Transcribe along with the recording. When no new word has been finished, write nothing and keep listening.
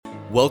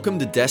Welcome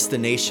to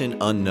Destination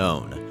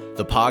Unknown,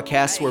 the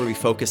podcast where we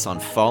focus on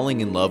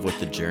falling in love with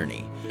the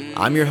journey.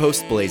 I'm your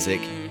host, Blazik,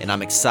 and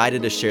I'm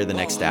excited to share the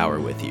next hour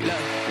with you.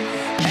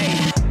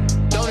 Hey,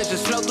 don't it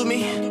just flow through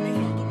me?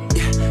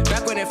 Yeah,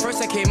 back when at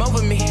first I came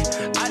over me,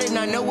 I did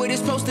not know what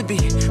it's supposed to be.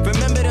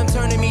 Remember them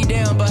turning me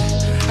down, but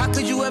how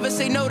could you ever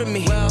say no to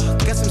me? Well,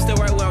 guess I'm still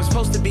right where I'm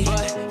supposed to be,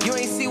 but you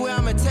ain't see where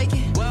I'ma take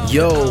it. Well,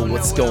 Yo,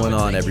 what's going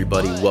on,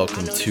 everybody?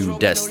 Welcome to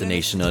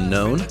Destination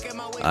Unknown.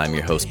 I'm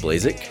your host,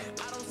 Blazik.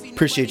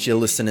 Appreciate you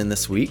listening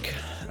this week.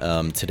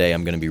 Today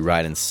I'm going to be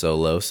riding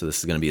solo, so this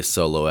is going to be a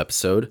solo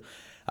episode.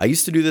 I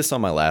used to do this on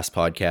my last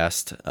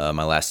podcast,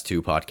 my last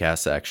two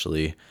podcasts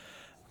actually,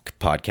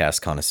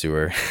 podcast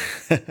connoisseur.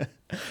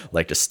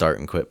 Like to start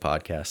and quit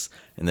podcasts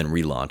and then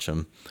relaunch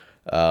them.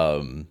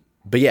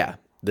 But yeah,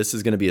 this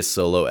is going to be a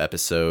solo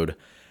episode,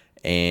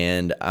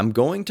 and I'm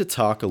going to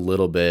talk a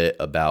little bit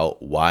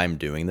about why I'm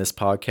doing this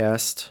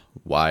podcast,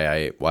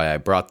 why I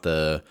brought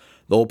the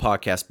old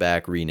podcast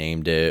back,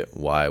 renamed it,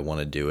 why I want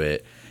to do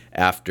it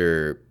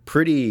after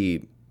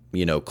pretty,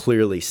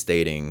 clearly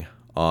stating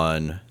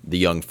on the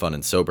Young, Fun,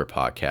 and Sober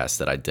podcast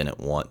that I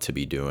didn't want to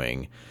be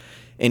doing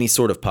any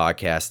sort of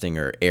podcasting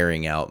or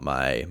airing out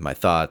my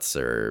thoughts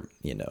or,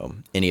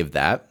 any of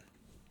that.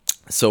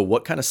 So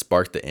what kind of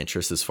sparked the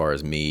interest as far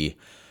as me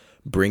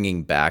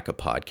bringing back a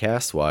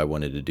podcast, why I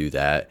wanted to do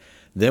that.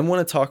 Then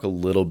want to talk a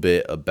little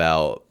bit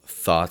about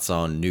thoughts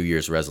on New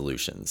Year's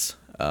resolutions.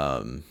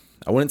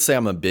 I wouldn't say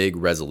I'm a big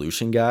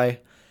resolution guy.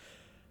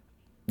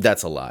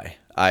 That's a lie.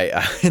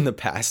 I in the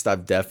past,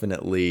 I've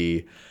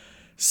definitely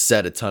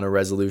set a ton of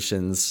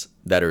resolutions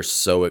that are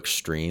so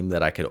extreme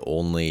that I could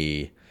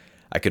only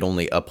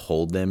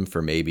uphold them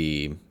for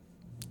maybe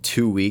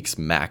 2 weeks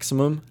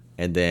maximum,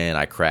 and then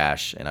I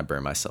crash and I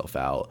burn myself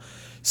out.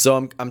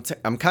 So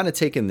I'm kind of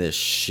taking this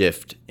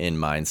shift in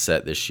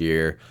mindset this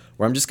year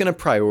where I'm just going to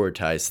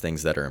prioritize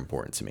things that are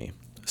important to me.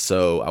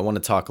 So I want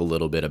to talk a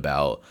little bit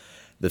about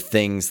the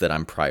things that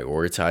I'm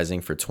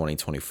prioritizing for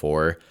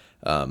 2024,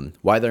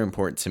 why they're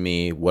important to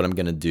me, what I'm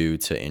going to do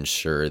to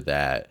ensure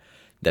that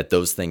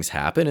those things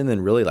happen, and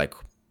then really like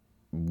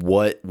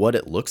what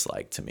it looks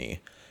like to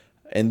me.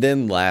 And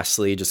then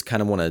lastly, just kind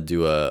of want to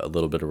do a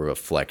little bit of a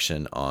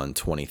reflection on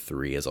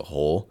 23 as a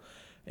whole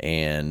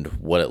and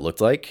what it looked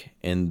like.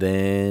 And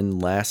then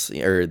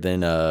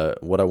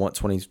what I want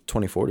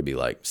 2024 to be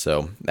like.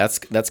 So that's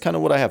kind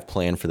of what I have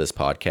planned for this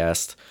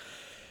podcast.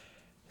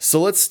 So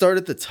let's start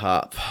at the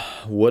top.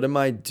 What am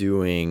I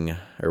doing,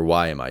 or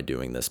why am I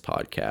doing this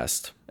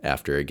podcast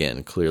after,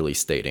 again, clearly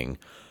stating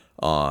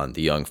on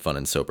the Young, Fun,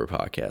 and Sober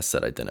podcast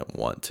that I didn't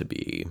want to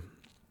be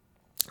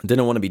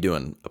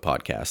doing a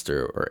podcast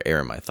or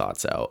airing my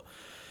thoughts out.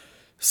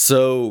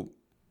 So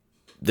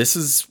this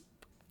is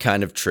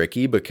kind of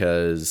tricky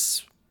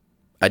because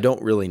I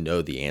don't really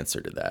know the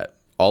answer to that.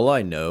 All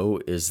I know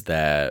is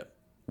that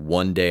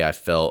one day I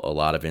felt a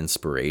lot of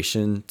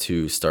inspiration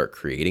to start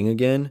creating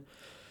again,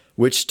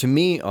 which to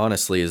me,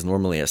 honestly, is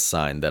normally a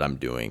sign that I'm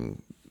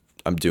doing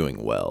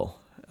well.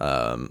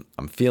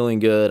 I'm feeling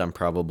good. I'm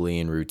probably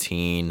in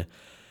routine,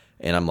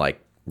 and I'm like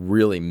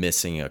really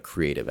missing a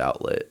creative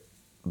outlet.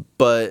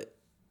 But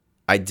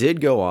I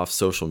did go off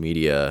social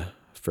media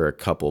for a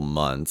couple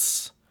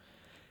months,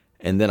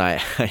 and then I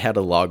had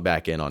to log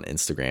back in on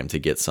Instagram to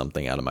get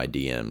something out of my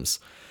DMs,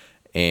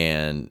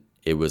 and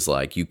it was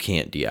like, you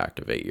can't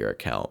deactivate your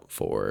account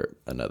for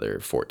another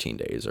 14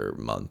 days or a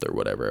month or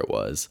whatever it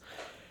was.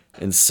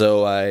 And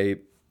so I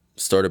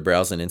started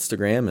browsing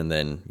Instagram, and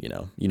then, you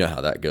know how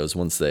that goes.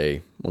 Once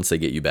they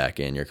get you back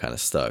in, you're kind of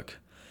stuck.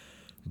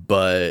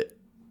 But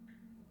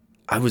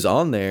I was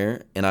on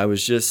there and I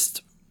was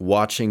just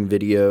watching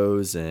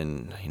videos,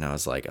 and, I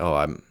was like,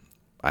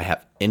 I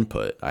have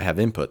input. I have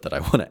input that I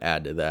want to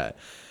add to that.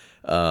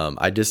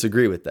 I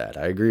disagree with that.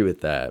 I agree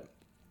with that.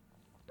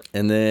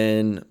 And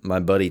then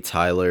my buddy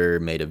Tyler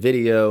made a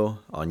video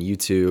on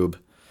YouTube,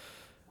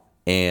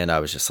 and I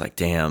was just like,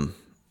 damn,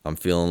 I'm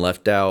feeling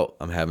left out.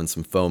 I'm having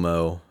some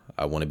FOMO.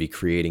 I want to be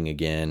creating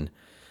again.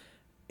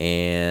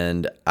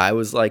 And I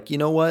was like, you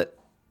know what?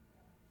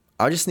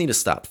 I just need to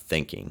stop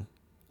thinking.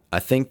 I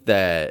think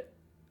that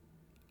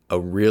a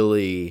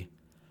really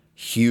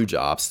huge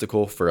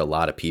obstacle for a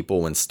lot of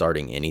people when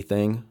starting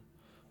anything,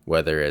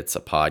 whether it's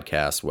a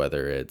podcast,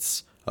 whether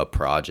it's a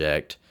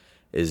project,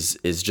 is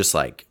just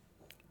like,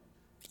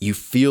 you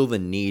feel the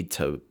need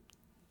to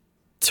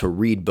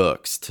read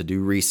books, to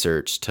do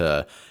research,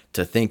 to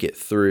think it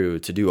through,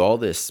 to do all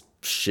this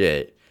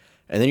shit,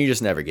 and then you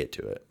just never get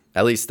to it.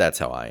 At least that's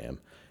how I am.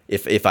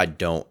 If I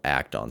don't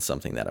act on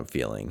something that I'm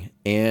feeling.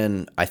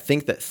 And I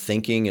think that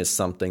thinking is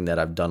something that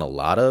I've done a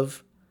lot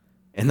of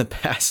in the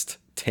past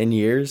 10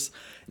 years.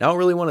 And I don't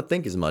really want to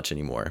think as much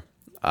anymore.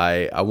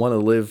 I want to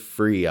live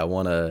free.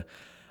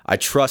 I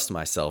trust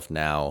myself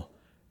now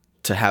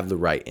to have the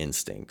right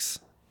instincts.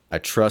 I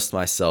trust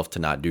myself to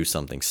not do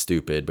something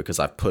stupid because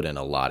I've put in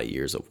a lot of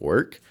years of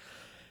work.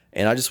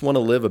 And I just want to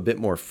live a bit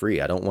more free.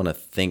 I don't want to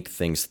think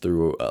things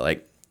through.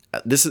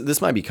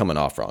 This might be coming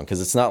off wrong,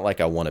 because it's not like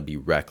I want to be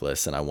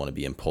reckless and I want to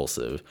be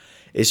impulsive.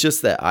 It's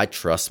just that I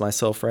trust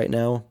myself right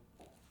now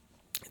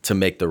to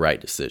make the right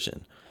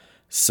decision.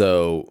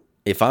 So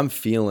if I'm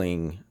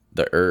feeling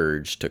the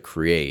urge to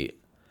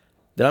create,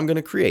 then I'm going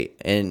to create.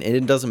 And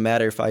it doesn't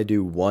matter if I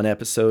do one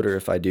episode or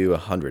if I do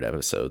 100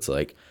 episodes.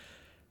 Like,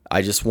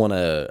 I want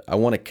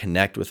to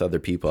connect with other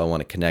people. I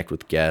want to connect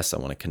with guests. I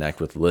want to connect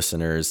with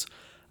listeners.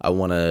 I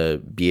want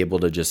to be able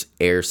to just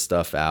air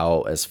stuff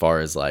out as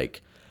far as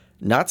like,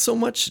 not so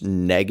much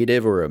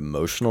negative or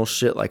emotional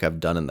shit like I've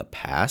done in the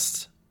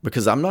past,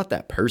 because I'm not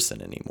that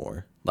person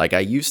anymore. Like, I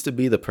used to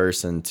be the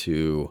person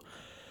to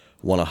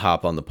want to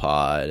hop on the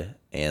pod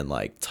and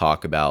like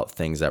talk about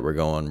things that were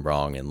going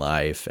wrong in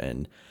life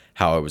and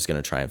how I was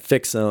going to try and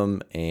fix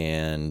them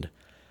and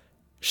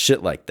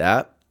shit like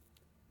that.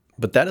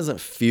 But that doesn't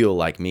feel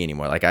like me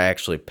anymore. Like, I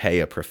actually pay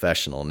a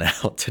professional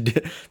now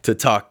to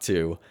talk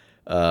to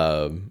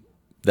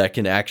that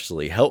can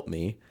actually help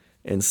me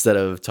instead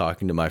of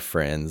talking to my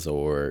friends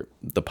or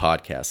the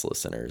podcast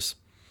listeners.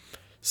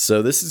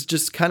 So this is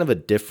just kind of a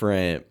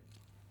different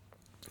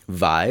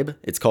vibe.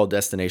 It's called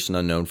Destination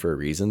Unknown for a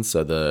reason.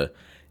 So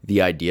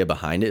the idea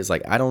behind it is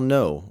like, I don't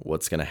know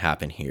what's going to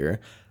happen here.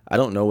 I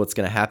don't know what's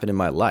going to happen in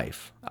my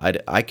life.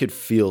 I could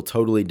feel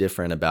totally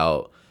different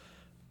about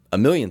a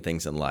million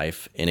things in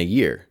life in a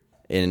year.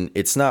 And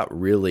it's not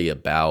really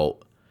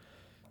about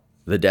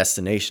the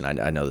destination.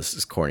 I know this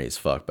is corny as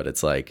fuck, but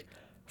it's like,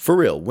 for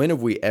real, when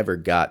have we ever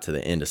got to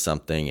the end of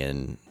something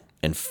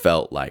and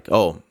felt like,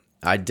 oh,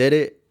 I did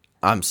it.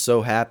 I'm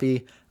so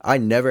happy. I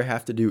never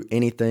have to do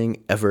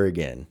anything ever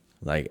again.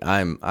 Like,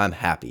 I'm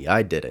happy.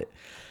 I did it.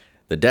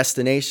 The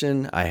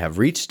destination, I have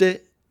reached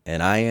it,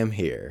 and I am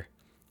here.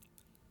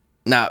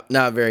 Not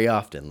very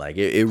often. Like,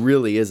 it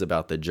really is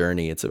about the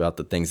journey. It's about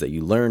the things that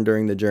you learn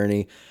during the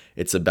journey.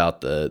 It's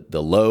about the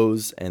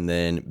lows, and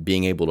then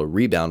being able to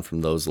rebound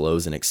from those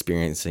lows and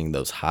experiencing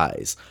those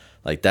highs.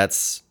 Like,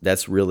 that's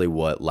really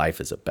what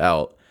life is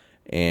about.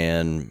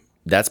 And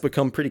that's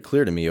become pretty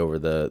clear to me over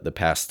the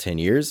past 10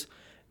 years.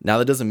 Now,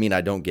 that doesn't mean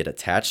I don't get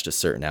attached to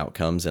certain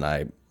outcomes and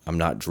I'm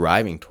not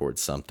driving towards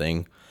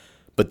something,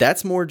 but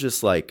that's more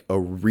just like a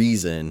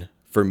reason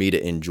for me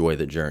to enjoy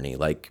the journey.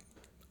 Like,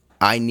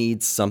 I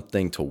need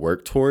something to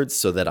work towards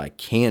so that I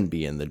can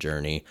be in the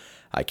journey.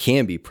 I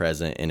can be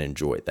present and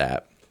enjoy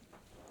that.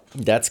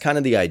 That's kind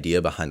of the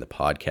idea behind the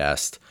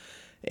podcast,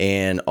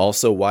 and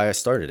also why I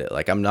started it.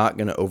 Like, I'm not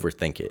going to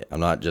overthink it. I'm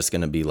not just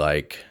going to be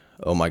like,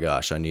 oh my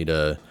gosh, I need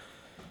to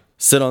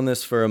sit on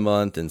this for a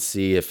month and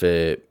see if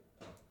it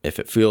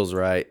feels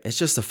right. It's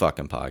just a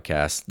fucking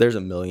podcast. There's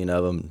a million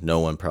of them. No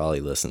one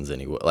probably listens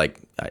anyway. Like,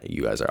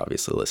 you guys are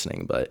obviously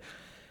listening, but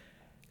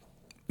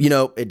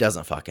it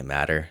doesn't fucking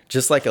matter.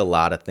 Just like a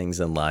lot of things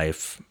in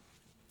life,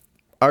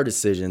 our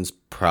decisions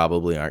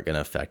probably aren't going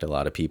to affect a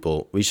lot of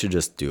people. We should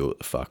just do what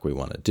the fuck we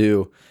want to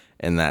do.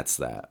 And that's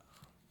that.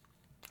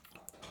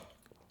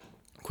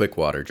 Quick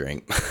water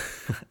drink.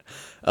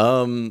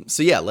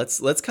 So yeah,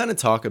 let's kind of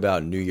talk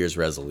about New Year's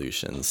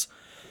resolutions.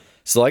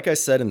 So like I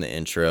said in the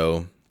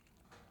intro,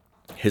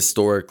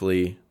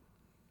 historically,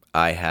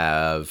 I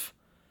have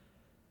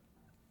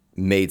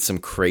made some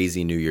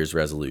crazy New Year's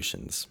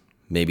resolutions.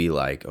 Maybe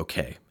like,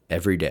 okay,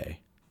 every day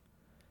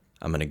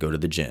I'm going to go to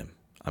the gym.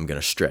 I'm going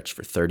to stretch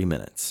for 30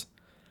 minutes.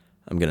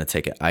 I'm going to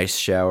take an ice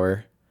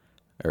shower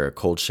or a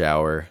cold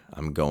shower.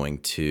 I'm going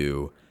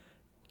to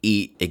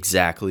eat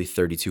exactly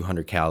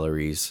 3,200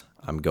 calories.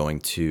 I'm going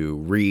to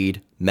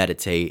read,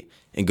 meditate,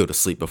 and go to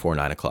sleep before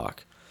 9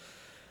 o'clock.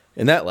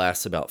 And that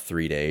lasts about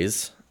 3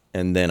 days.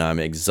 And then I'm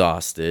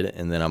exhausted.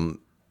 And then I'm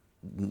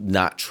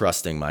not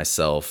trusting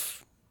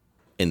myself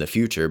in the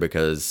future,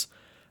 because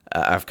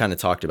I've kind of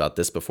talked about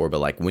this before, but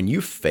like, when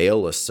you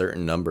fail a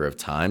certain number of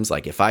times,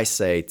 like if I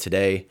say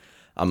today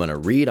I'm going to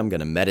read, I'm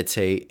going to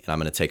meditate, and I'm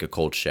going to take a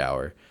cold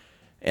shower,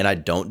 and I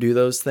don't do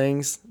those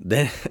things,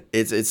 then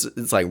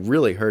it's like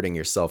really hurting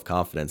your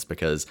self-confidence,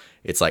 because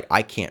it's like,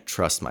 I can't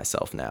trust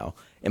myself now.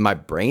 And my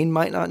brain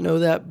might not know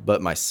that,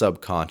 but my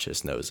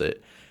subconscious knows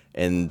it.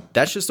 And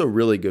that's just a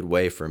really good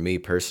way for me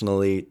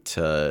personally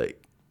to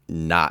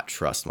not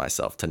trust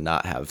myself, to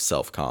not have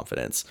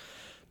self-confidence,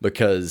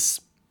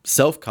 because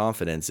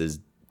self-confidence is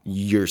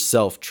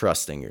yourself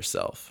trusting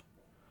yourself.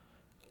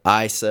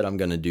 I said I'm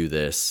going to do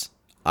this.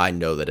 I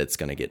know that it's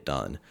going to get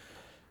done.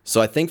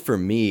 So I think for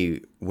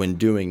me, when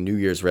doing New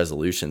Year's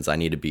resolutions, I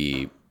need to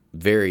be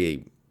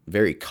very,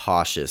 very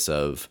cautious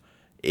of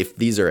if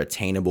these are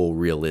attainable,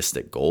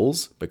 realistic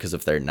goals, because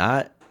if they're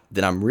not,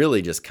 then I'm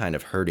really just kind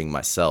of hurting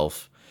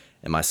myself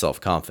and my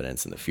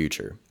self-confidence in the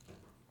future.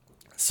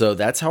 So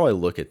that's how I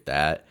look at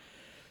that.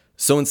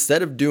 So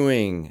instead of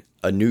doing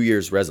a New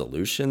Year's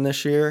resolution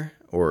this year,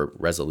 or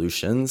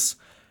resolutions,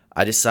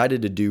 I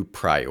decided to do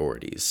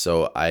priorities.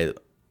 So I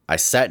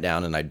sat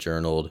down and I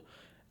journaled,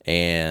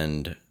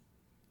 and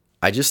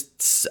I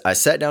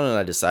sat down and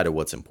I decided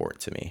what's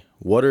important to me.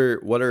 What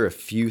are a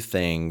few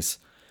things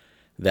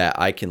that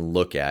I can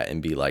look at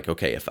and be like,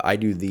 okay, if I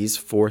do these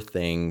 4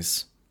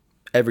 things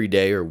every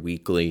day or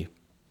weekly,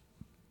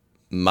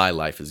 my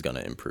life is going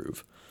to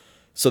improve.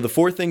 So the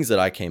 4 things that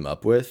I came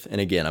up with, and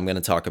again, I'm going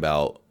to talk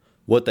about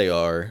what they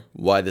are,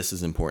 why this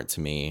is important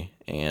to me,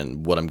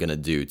 and what I'm going to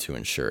do to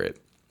ensure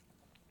it.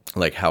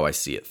 like how I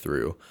see it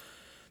through.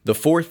 The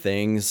four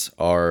things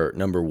are: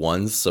 number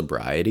one,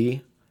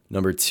 sobriety;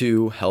 number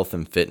two, health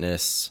and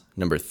fitness;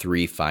 number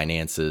three,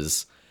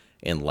 finances;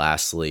 and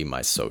lastly,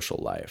 my social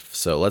life.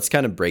 So let's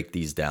kind of break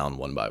these down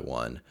one by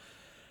one.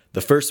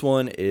 The first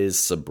one is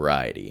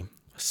sobriety.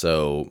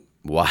 So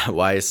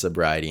why is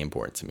sobriety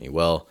important to me?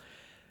 Well,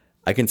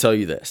 I can tell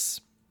you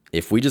this.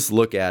 If we just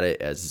look at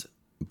it as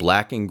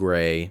black and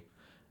gray,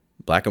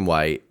 black and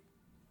white,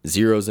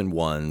 zeros and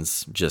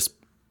ones, just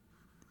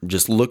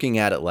looking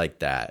at it like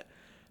that,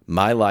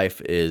 my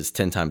life is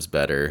 10 times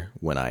better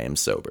when I am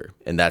sober.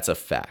 And that's a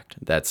fact.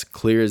 That's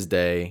clear as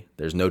day.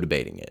 There's no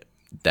debating it.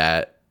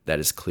 That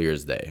is clear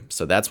as day.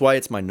 So that's why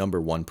it's my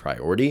number one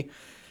priority.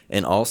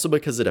 And also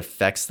because it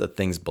affects the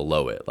things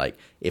below it. Like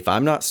if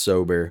I'm not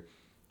sober,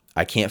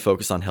 I can't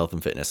focus on health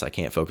and fitness. I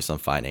can't focus on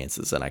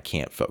finances, and I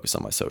can't focus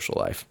on my social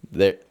life.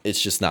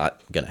 It's just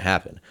not going to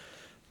happen.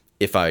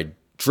 If I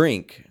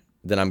drink,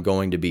 then I'm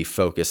going to be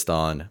focused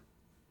on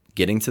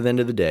getting to the end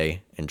of the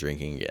day and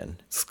drinking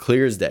again. It's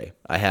clear as day.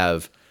 I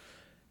have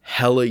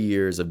hella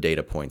years of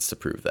data points to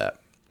prove that.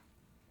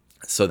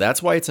 So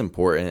that's why it's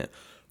important.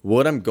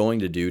 What I'm going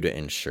to do to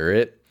ensure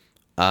it,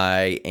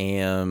 I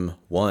am,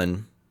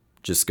 one,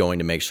 just going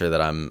to make sure that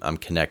I'm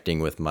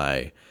connecting with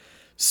my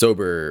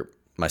sober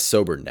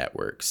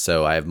network.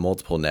 So I have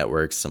multiple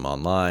networks, some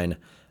online,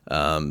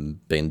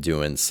 been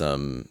doing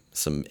some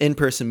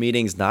in-person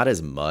meetings, not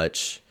as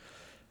much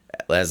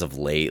as of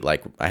late.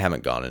 Like I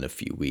haven't gone in a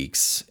few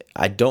weeks.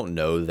 I don't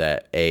know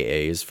that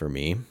AA is for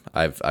me.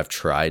 I've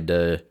tried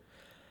to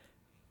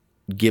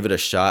give it a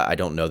shot. I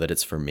don't know that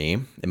it's for me.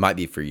 It might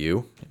be for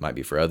you. It might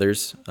be for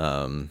others.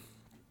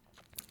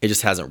 It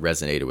just hasn't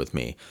resonated with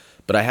me.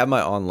 But I have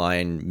my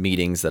online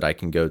meetings that I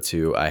can go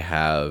to. I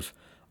have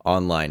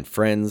online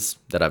friends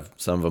that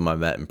some of them I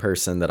met in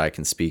person that I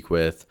can speak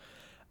with.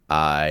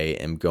 I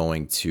am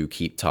going to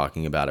keep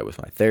talking about it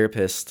with my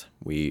therapist.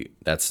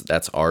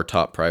 That's our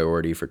top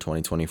priority for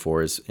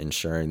 2024 is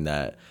ensuring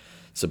that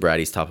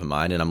sobriety is top of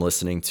mind. And I'm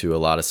listening to a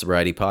lot of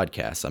sobriety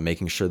podcasts. I'm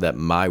making sure that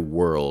my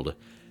world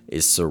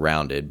is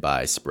surrounded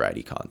by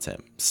sobriety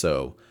content.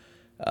 So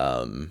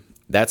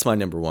that's my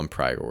number one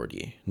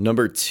priority.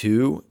 Number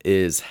two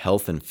is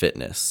health and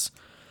fitness.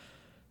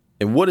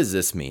 And what does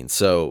this mean?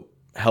 So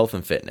health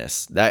and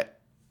fitness, that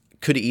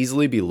could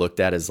easily be looked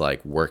at as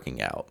like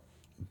working out.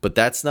 But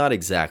that's not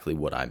exactly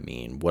what I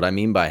mean. What I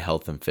mean by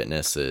health and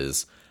fitness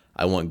is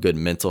I want good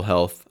mental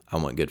health. I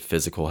want good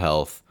physical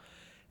health.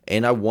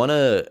 And I want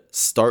to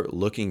start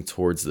looking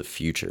towards the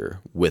future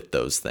with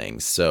those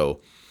things.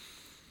 So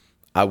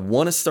I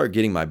want to start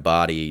getting my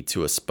body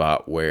to a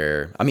spot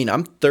where,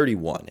 I'm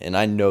 31 and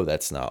I know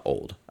that's not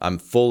old. I'm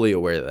fully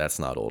aware that that's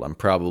not old. I'm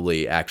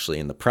probably actually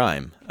in the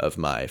prime of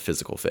my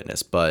physical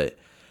fitness, but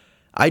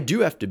I do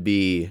have to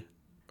be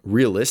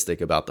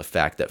realistic about the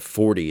fact that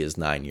 40 is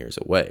 9 years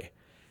away.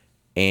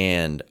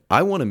 And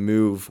I want to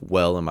move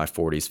well in my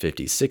 40s,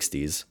 50s,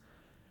 60s.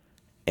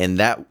 And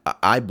that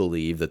I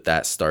believe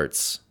that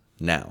starts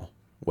now,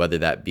 whether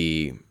that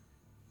be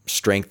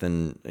strength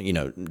and,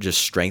 just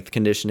strength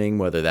conditioning,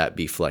 whether that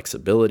be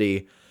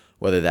flexibility,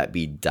 whether that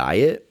be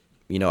diet.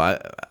 I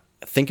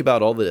think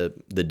about all the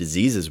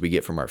diseases we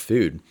get from our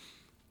food.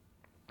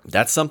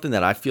 That's something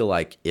that I feel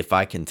like if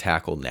I can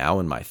tackle now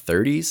in my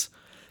 30s,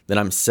 then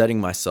I'm setting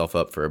myself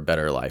up for a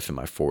better life in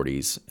my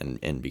 40s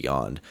and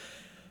beyond.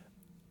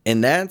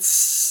 And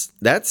that's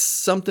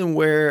something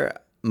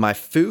where my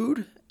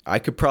food, I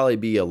could probably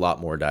be a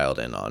lot more dialed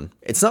in on.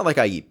 It's not like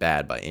I eat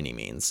bad by any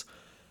means,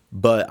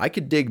 but I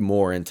could dig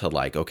more into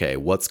like, okay,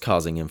 what's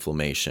causing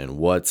inflammation?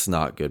 What's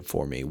not good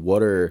for me?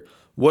 What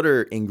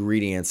are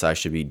ingredients I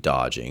should be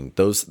dodging?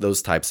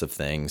 Those types of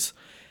things.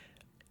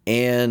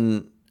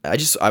 And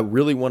I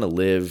really want to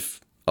live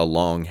a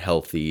long,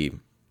 healthy,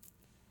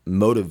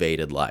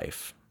 motivated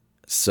life.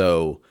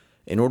 So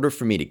in order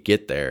for me to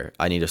get there,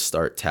 I need to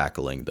start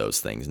tackling those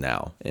things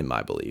now, in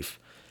my belief.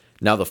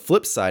 Now, the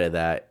flip side of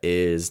that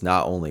is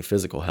not only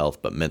physical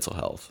health, but mental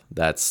health.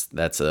 That's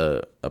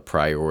a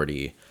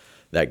priority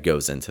that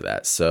goes into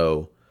that.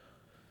 So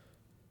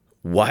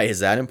why is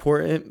that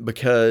important?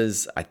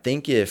 Because I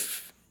think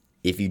if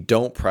you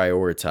don't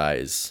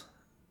prioritize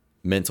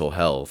mental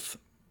health,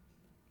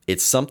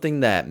 it's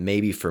something that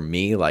maybe for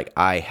me, like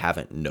I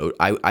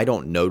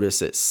don't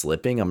notice it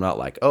slipping. I'm not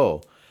like,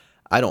 oh,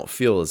 I don't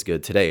feel as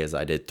good today as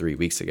I did 3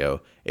 weeks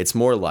ago. It's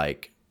more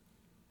like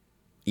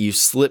you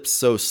slip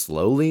so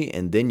slowly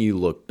and then you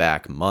look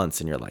back months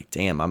and you're like,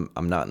 damn,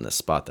 I'm not in the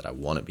spot that I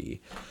want to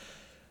be.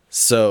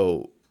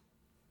 So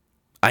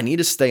I need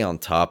to stay on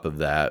top of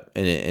that.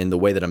 And the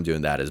way that I'm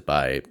doing that is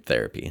by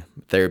therapy.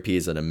 Therapy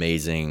is an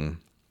amazing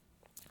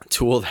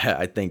tool that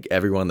I think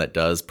everyone that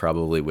does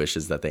probably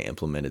wishes that they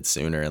implemented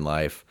sooner in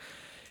life.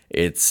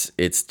 It's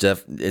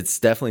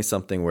definitely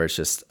something where it's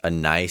just a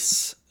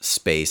nice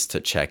space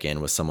to check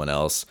in with someone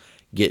else,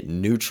 get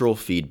neutral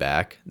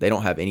feedback. They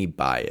don't have any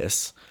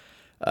bias.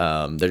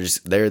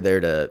 They're there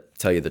to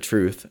tell you the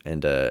truth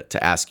and to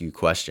ask you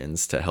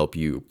questions to help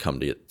you come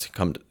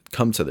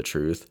to the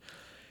truth.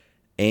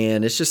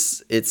 And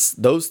it's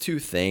those two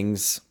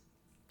things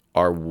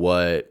are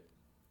what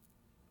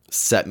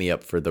set me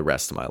up for the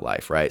rest of my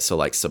life, right? So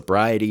like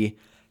sobriety,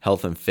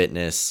 health and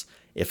fitness,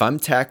 if I'm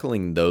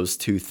tackling those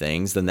two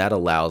things, then that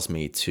allows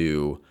me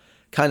to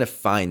kind of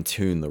fine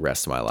tune the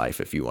rest of my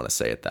life, if you want to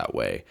say it that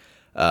way,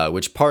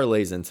 which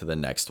parlays into the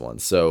next one.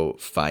 So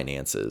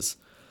finances.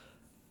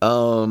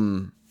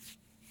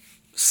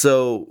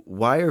 So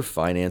why are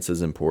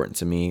finances important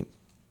to me?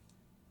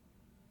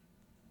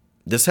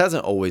 This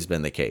hasn't always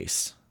been the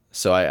case.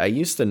 So I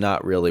used to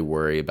not really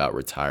worry about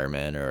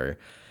retirement or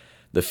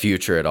the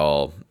future at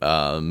all,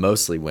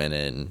 mostly when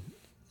in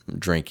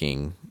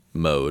drinking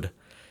mode.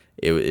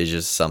 It was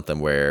just something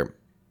where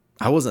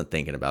I wasn't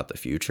thinking about the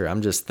future.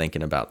 I'm just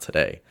thinking about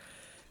today.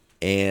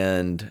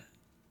 And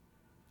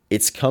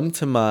it's come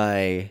to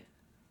my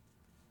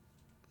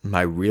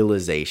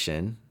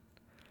realization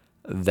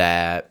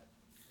that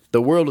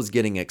the world is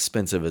getting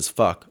expensive as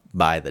fuck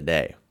by the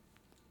day.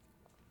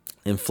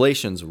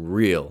 Inflation's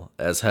real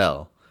as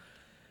hell.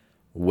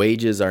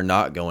 Wages are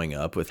not going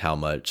up with how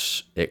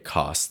much it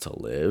costs to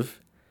live.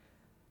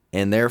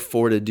 And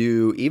therefore to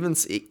do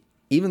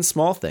even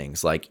small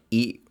things like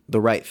eat the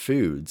right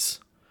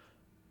foods,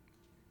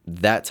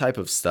 that type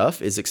of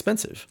stuff is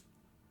expensive.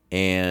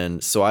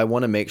 And so I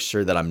want to make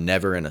sure that I'm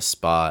never in a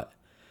spot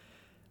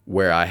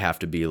where I have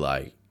to be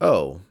like,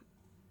 oh,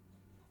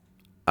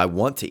 I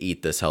want to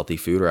eat this healthy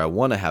food, or I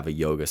want to have a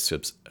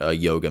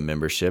yoga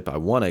membership. I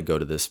want to go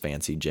to this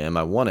fancy gym.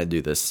 I want to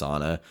do this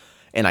sauna,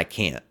 and I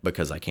can't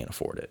because I can't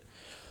afford it.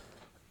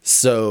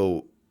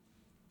 So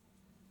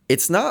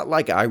it's not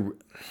like I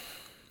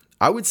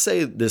would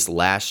say this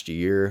last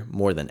year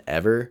more than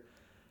ever,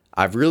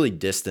 I've really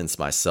distanced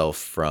myself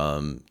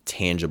from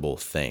tangible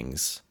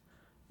things.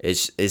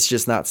 It's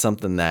just not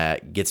something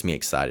that gets me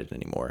excited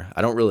anymore.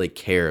 I don't really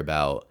care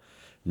about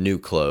new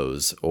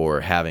clothes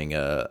or having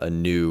a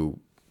new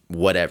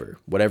whatever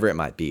it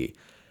might be.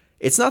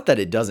 It's not that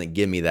it doesn't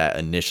give me that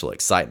initial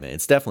excitement.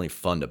 It's definitely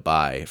fun to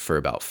buy for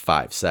about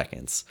 5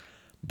 seconds.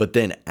 But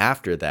then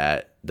after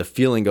that, the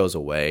feeling goes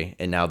away,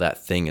 and now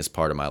that thing is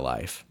part of my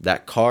life.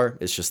 That car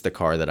is just the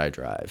car that I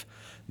drive.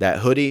 That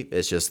hoodie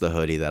is just the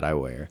hoodie that I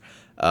wear.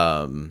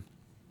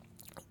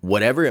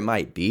 Whatever it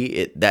might be,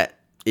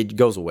 it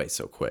goes away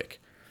so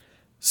quick.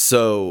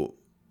 So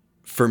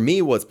for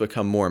me, what's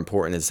become more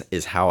important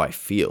is how I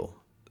feel.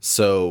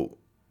 So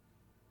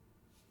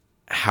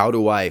how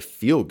do I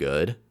feel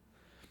good?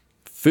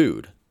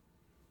 Food,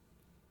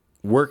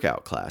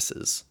 workout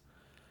classes.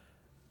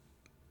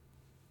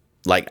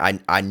 Like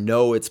I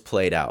know it's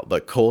played out,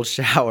 but cold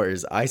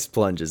showers, ice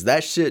plunges,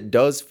 that shit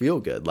does feel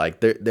good.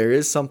 Like there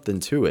is something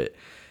to it.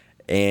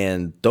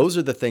 And those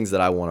are the things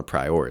that I want to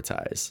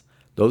prioritize.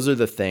 Those are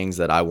the things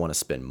that I want to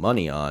spend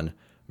money on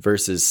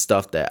versus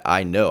stuff that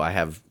I know I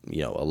have,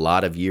 a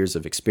lot of years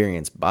of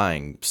experience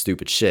buying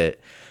stupid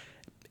shit.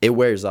 It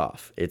wears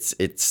off.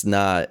 It's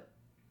not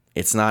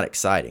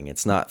exciting.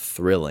 It's not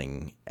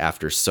thrilling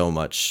after so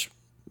much,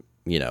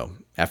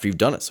 after you've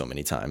done it so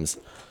many times.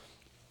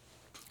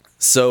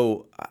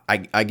 So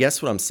I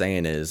guess what I'm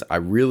saying is I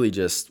really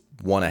just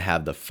want to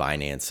have the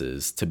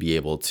finances to be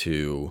able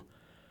to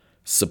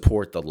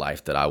support the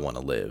life that I want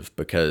to live,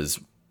 because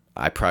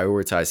I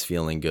prioritize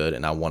feeling good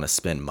and I want to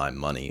spend my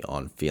money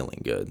on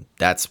feeling good.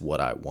 That's what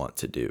I want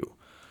to do.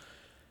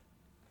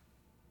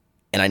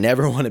 And I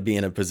never want to be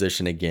in a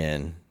position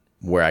again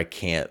where I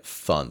can't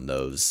fund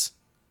those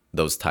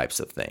types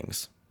of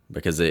things,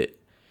 because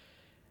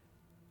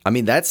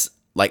that's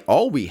like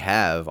all we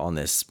have on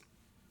this,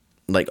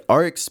 like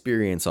our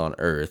experience on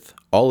earth,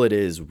 all it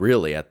is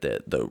really at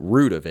the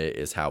root of it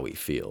is how we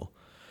feel.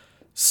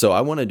 So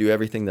I want to do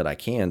everything that I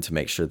can to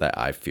make sure that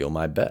I feel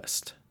my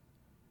best.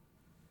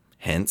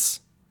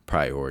 Hence,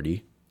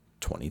 priority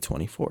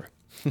 2024.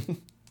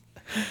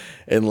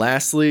 And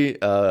lastly,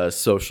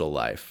 social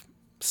life.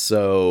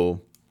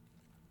 So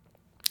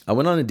I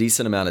went on a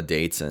decent amount of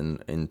dates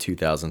in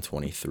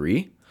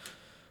 2023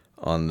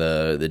 on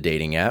the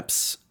dating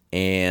apps,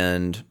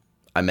 and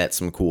I met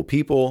some cool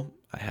people.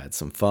 I had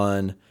some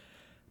fun,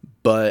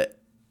 but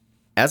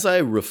as I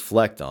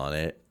reflect on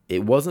it,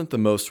 it wasn't the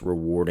most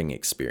rewarding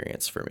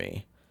experience for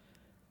me.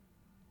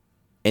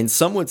 And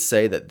some would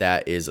say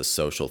that is a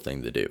social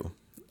thing to do.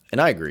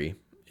 And I agree.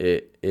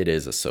 It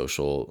is a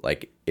social,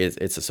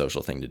 it's a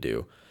social thing to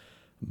do.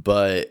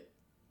 But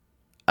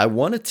I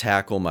want to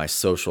tackle my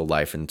social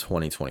life in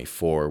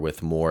 2024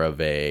 with more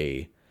of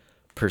a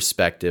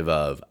perspective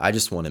of I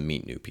just want to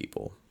meet new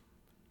people.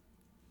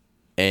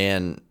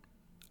 And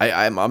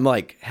I'm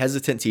like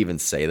hesitant to even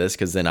say this,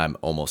 because then I'm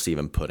almost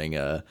even putting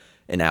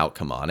an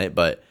outcome on it.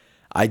 But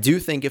I do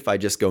think if I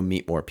just go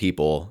meet more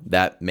people,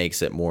 that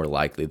makes it more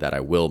likely that I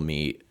will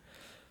meet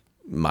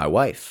my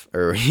wife,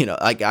 or,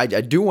 I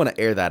do want to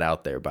air that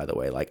out there, by the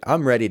way. Like,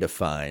 I'm ready to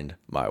find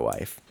my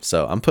wife.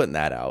 So I'm putting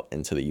that out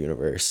into the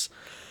universe,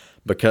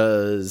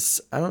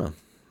 because I don't know,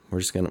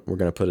 we're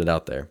going to put it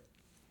out there.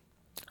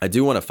 I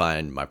do want to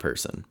find my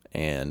person.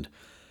 And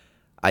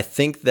I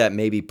think that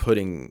maybe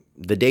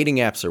the dating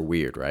apps are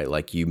weird, right?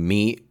 Like, you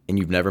meet and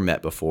you've never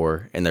met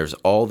before, and there's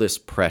all this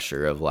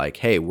pressure of like,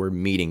 hey, we're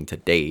meeting to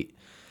date.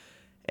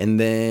 And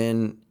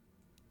then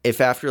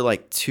if after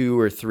like 2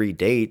 or 3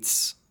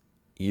 dates,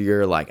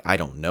 you're like, I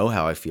don't know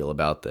how I feel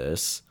about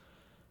this,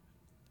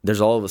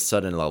 there's all of a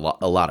sudden a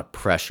lot of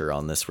pressure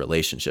on this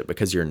relationship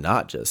because you're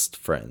not just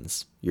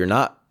friends.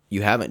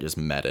 You haven't just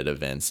met at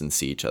events and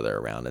see each other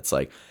around. It's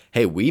like,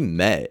 hey, we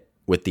met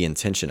with the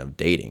intention of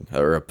dating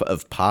or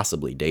of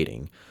possibly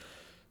dating.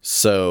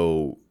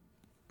 So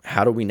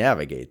how do we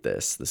navigate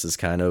this? This is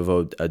kind of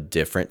a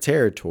different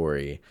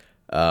territory.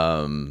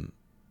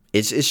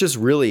 It's just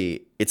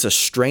really, it's a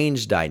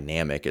strange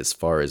dynamic as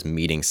far as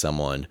meeting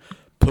someone,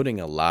 putting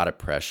a lot of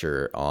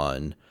pressure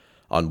on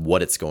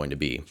what it's going to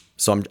be.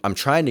 So I'm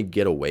trying to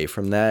get away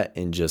from that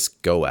and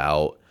just go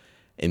out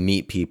and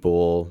meet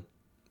people,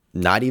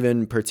 not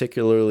even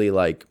particularly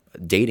like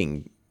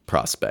dating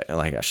prospect.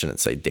 Like, I shouldn't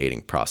say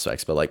dating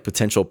prospects, but like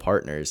potential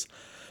partners,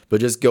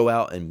 but just go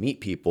out and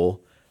meet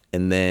people.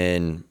 And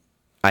then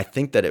I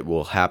think that it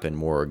will happen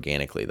more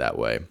organically that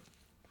way.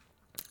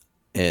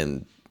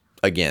 And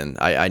again,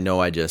 I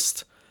know I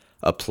just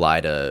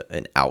applied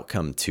an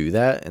outcome to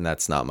that, and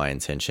that's not my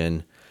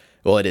intention.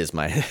 Well, it is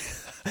my,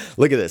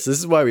 look at this. This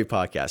is why we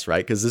podcast,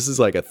 right? Because this is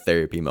like a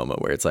therapy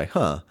moment where it's like,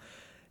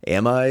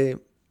 am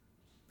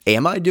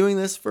I doing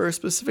this for a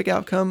specific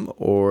outcome?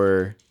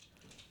 Or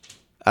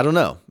I don't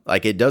know.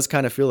 Like, it does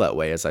kind of feel that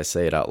way as I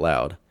say it out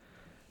loud.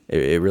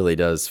 It really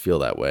does feel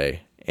that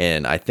way.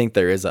 And I think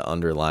there is an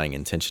underlying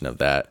intention of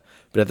that.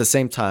 But at the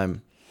same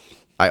time,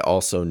 I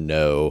also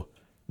know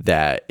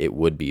that it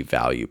would be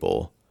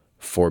valuable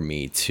for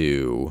me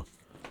to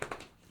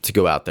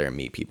go out there and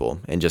meet people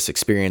and just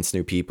experience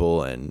new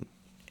people and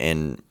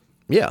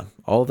yeah,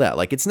 all of that.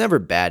 Like, it's never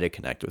bad to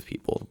connect with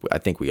people. I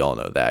think we all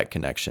know that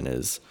connection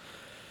is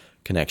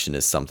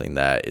something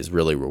that is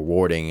really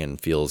rewarding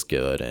and feels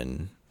good.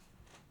 And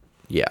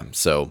yeah,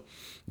 so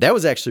that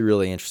was actually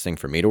really interesting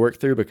for me to work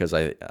through because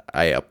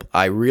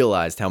I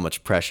realized how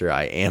much pressure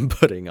I am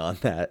putting on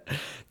that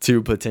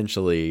to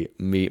potentially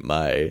meet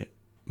my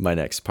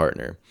next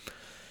partner.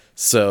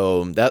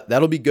 So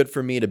that'll be good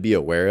for me to be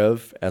aware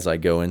of as I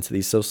go into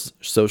these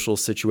social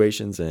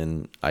situations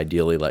and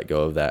ideally let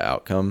go of that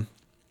outcome.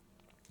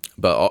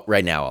 But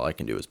right now, all I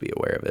can do is be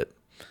aware of it.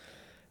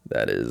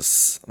 That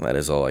is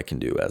all I can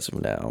do as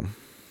of now.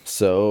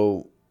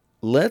 So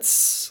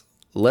let's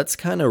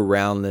kind of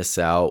round this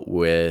out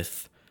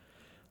with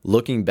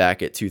looking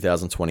back at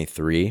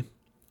 2023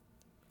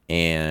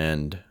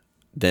 and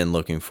then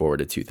looking forward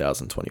to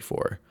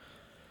 2024.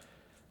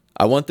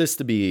 I want this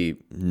to be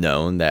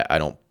known that I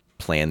don't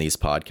plan these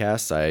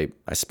podcasts.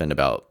 I spend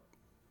about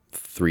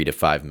 3 to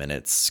 5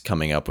 minutes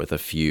coming up with a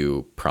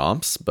few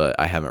prompts, but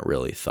I haven't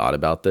really thought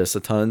about this a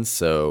ton,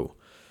 so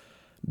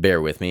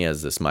bear with me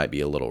as this might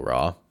be a little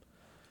raw.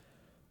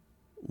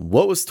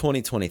 What was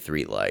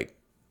 2023 like?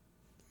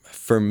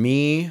 For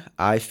me,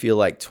 I feel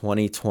like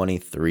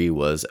 2023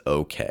 was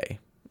okay.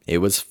 It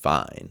was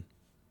fine.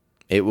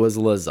 It was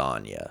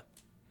lasagna.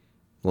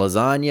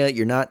 Lasagna,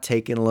 you're not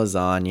taking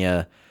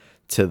lasagna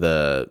to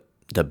the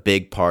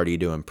big party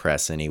to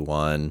impress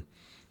anyone.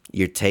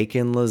 You're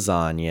taking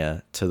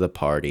lasagna to the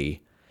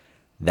party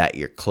that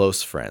you're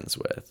close friends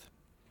with.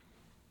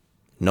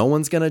 No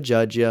one's going to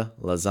judge you.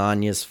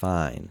 Lasagna's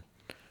fine.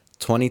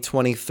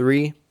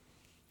 2023,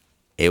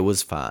 it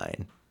was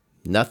fine.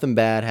 Nothing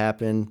bad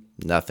happened.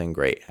 Nothing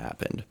great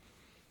happened.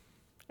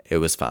 It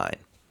was fine.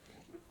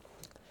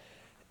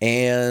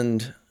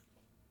 And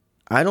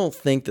I don't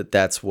think that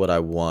that's what I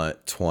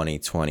want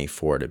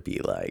 2024 to be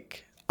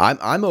like.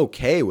 I'm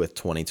okay with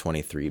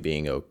 2023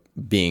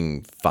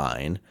 being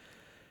fine.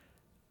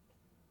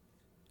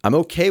 I'm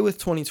okay with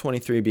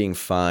 2023 being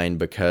fine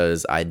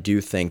because I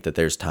do think that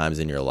there's times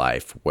in your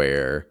life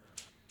where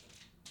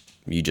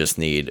you just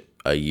need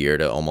a year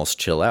to almost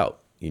chill out.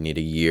 You need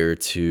a year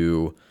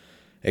to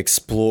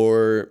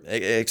explore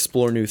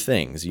new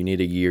things. You need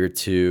a year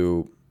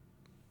to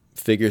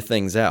figure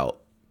things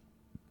out.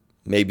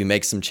 Maybe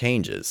make some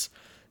changes.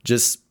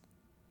 Just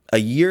a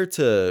year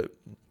to,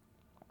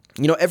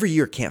 every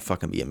year can't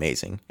fucking be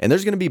amazing. And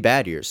there's going to be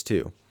bad years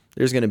too.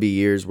 There's going to be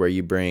years where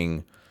you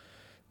bring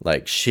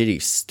like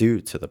shitty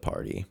stew to the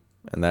party,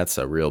 and that's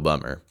a real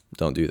bummer.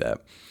 Don't do that.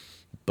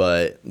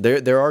 But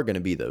there are going to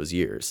be those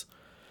years.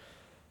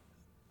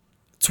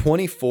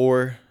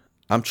 24,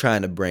 I'm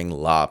trying to bring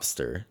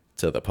lobster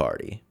to the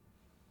party.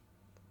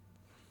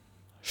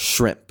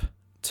 Shrimp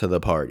to the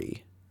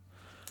party.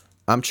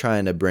 I'm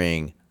trying to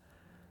bring,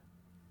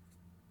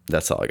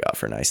 that's all I got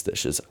for nice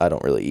dishes. I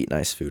don't really eat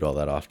nice food all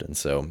that often.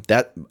 So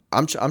that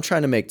I'm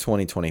trying to make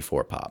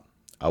 2024 pop.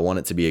 I want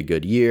it to be a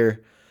good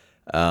year.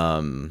 I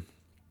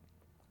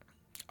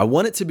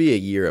want it to be a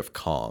year of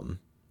calm.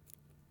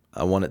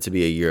 I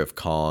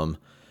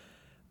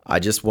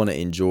just want to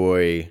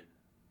enjoy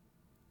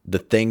the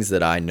things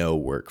that I know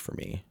work for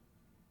me.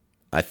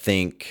 I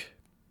think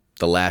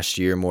the last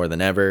year more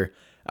than ever,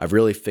 I've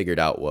really figured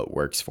out what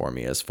works for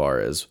me as far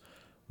as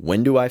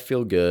when do I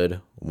feel good,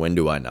 when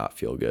do I not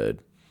feel good.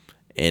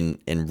 And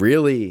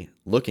really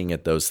looking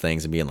at those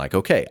things and being like,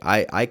 okay,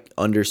 I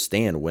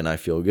understand when I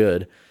feel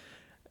good,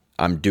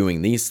 I'm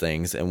doing these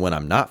things, and when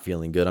I'm not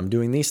feeling good, I'm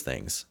doing these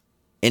things.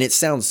 And it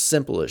sounds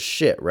simple as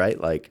shit, right?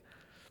 Like,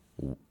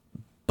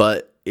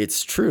 but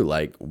it's true.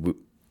 Like,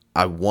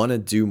 I want to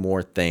do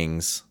more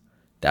things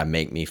that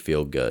make me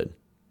feel good.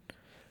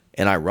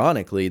 And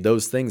ironically,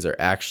 those things are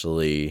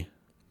actually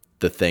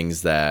the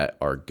things that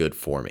are good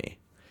for me.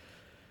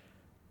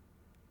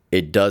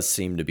 It does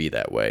seem to be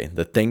that way.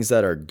 The things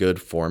that are good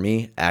for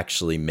me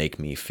actually make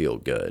me feel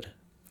good.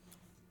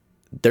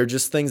 They're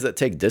just things that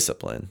take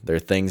discipline. They're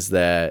things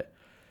that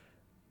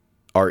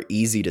are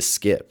easy to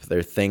skip.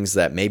 They're things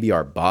that maybe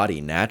our body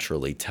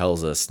naturally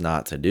tells us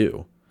not to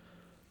do.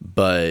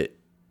 But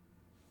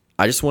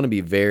I just want to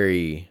be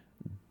very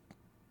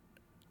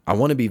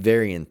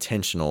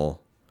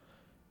intentional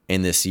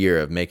in this year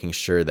of making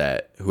sure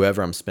that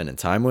whoever I'm spending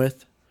time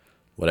with,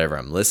 whatever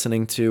I'm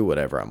listening to,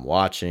 whatever I'm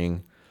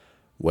watching,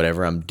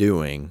 whatever I'm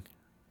doing,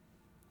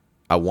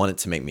 I want it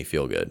to make me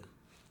feel good.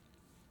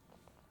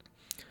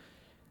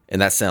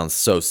 And that sounds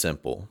so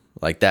simple.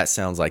 Like, that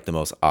sounds like the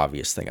most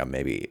obvious thing I've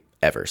maybe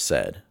ever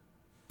said.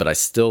 But I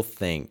still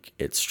think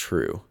it's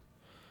true.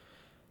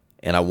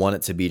 And I want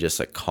it to be just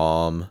a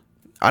calm.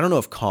 I don't know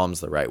if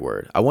calm's the right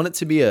word. I want it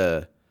to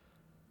be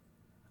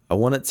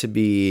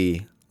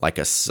like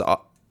a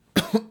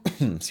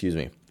excuse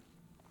me.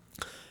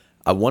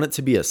 I want it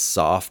to be a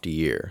soft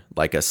year.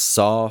 Like a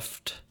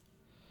soft,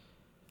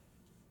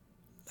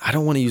 I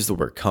don't want to use the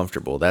word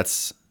comfortable.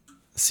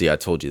 See, I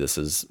told you this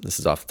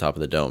is off the top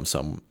of the dome,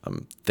 so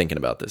I'm thinking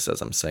about this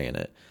as I'm saying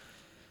it.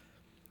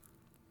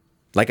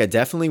 Like, I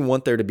definitely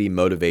want there to be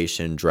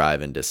motivation,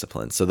 drive, and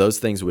discipline. So those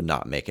things would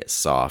not make it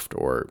soft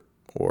or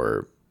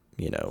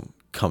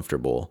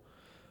comfortable.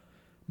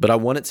 But I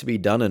want it to be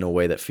done in a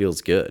way that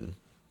feels good.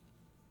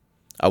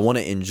 I want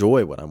to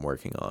enjoy what I'm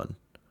working on.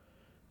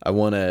 I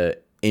want to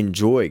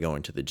enjoy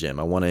going to the gym.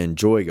 I want to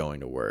enjoy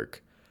going to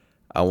work.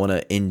 I want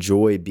to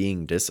enjoy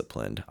being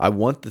disciplined. I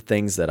want the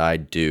things that I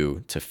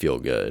do to feel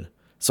good.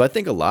 So I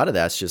think a lot of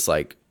that's just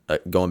like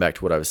going back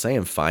to what I was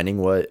saying, finding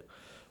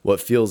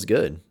what feels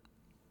good.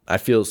 I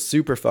feel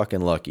super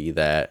fucking lucky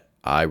that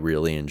I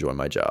really enjoy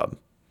my job.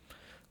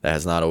 That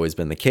has not always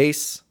been the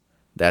case.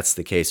 That's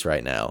the case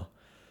right now.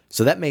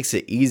 So that makes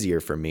it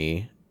easier for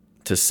me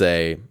to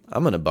say,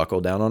 I'm going to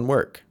buckle down on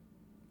work.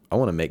 I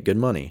want to make good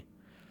money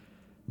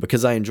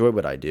because I enjoy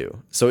what I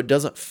do. So it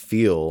doesn't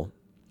feel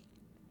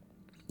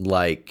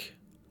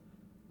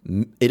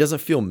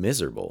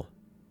miserable.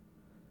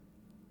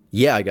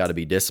 Yeah, I got to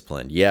be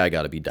disciplined. Yeah, I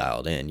got to be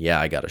dialed in. Yeah,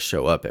 I got to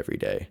show up every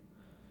day.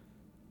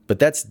 But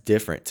that's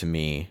different to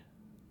me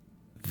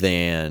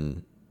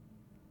than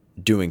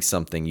doing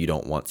something you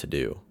don't want to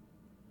do.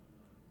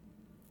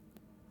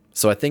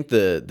 So I think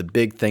the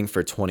big thing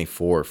for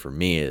 24 for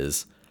me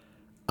is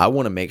I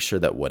want to make sure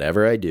that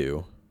whatever I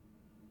do,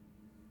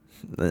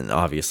 and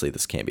obviously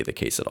this can't be the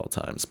case at all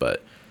times,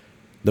 but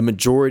the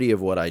majority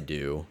of what I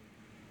do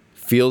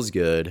feels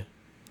good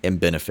and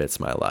benefits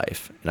my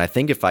life. And I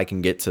think if I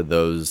can get to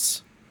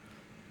those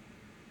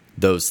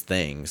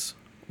things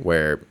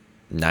where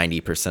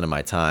 90% of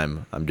my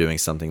time I'm doing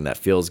something that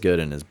feels good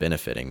and is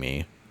benefiting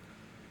me.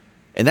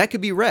 And that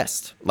could be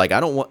rest. Like, I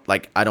don't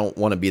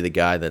want to be the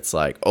guy that's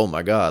like, oh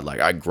my God, like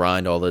I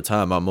grind all the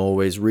time. I'm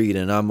always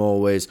reading. I'm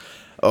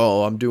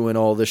doing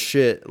all this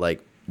shit.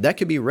 Like, that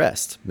could be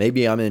rest.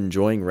 Maybe I'm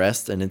enjoying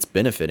rest and it's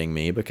benefiting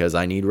me because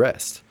I need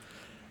rest.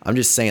 I'm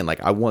just saying, like,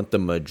 I want the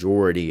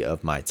majority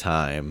of my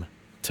time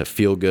to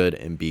feel good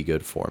and be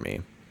good for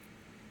me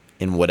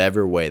in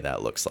whatever way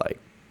that looks like.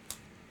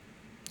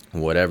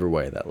 Whatever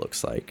way that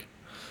looks like.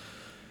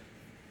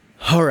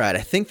 All right,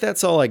 I think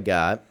that's all I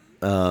got.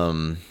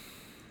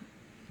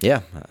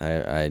 Yeah,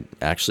 I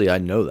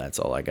know that's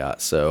all I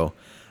got. So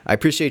I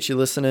appreciate you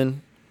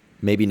listening.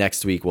 Maybe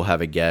next week we'll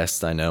have a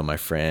guest. I know my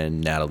friend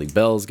Natalie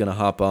Bell's going to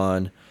hop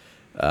on.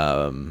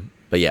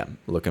 But yeah,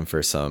 looking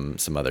for some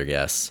other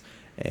guests.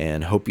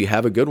 And hope you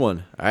have a good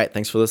one. All right,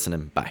 thanks for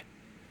listening. Bye.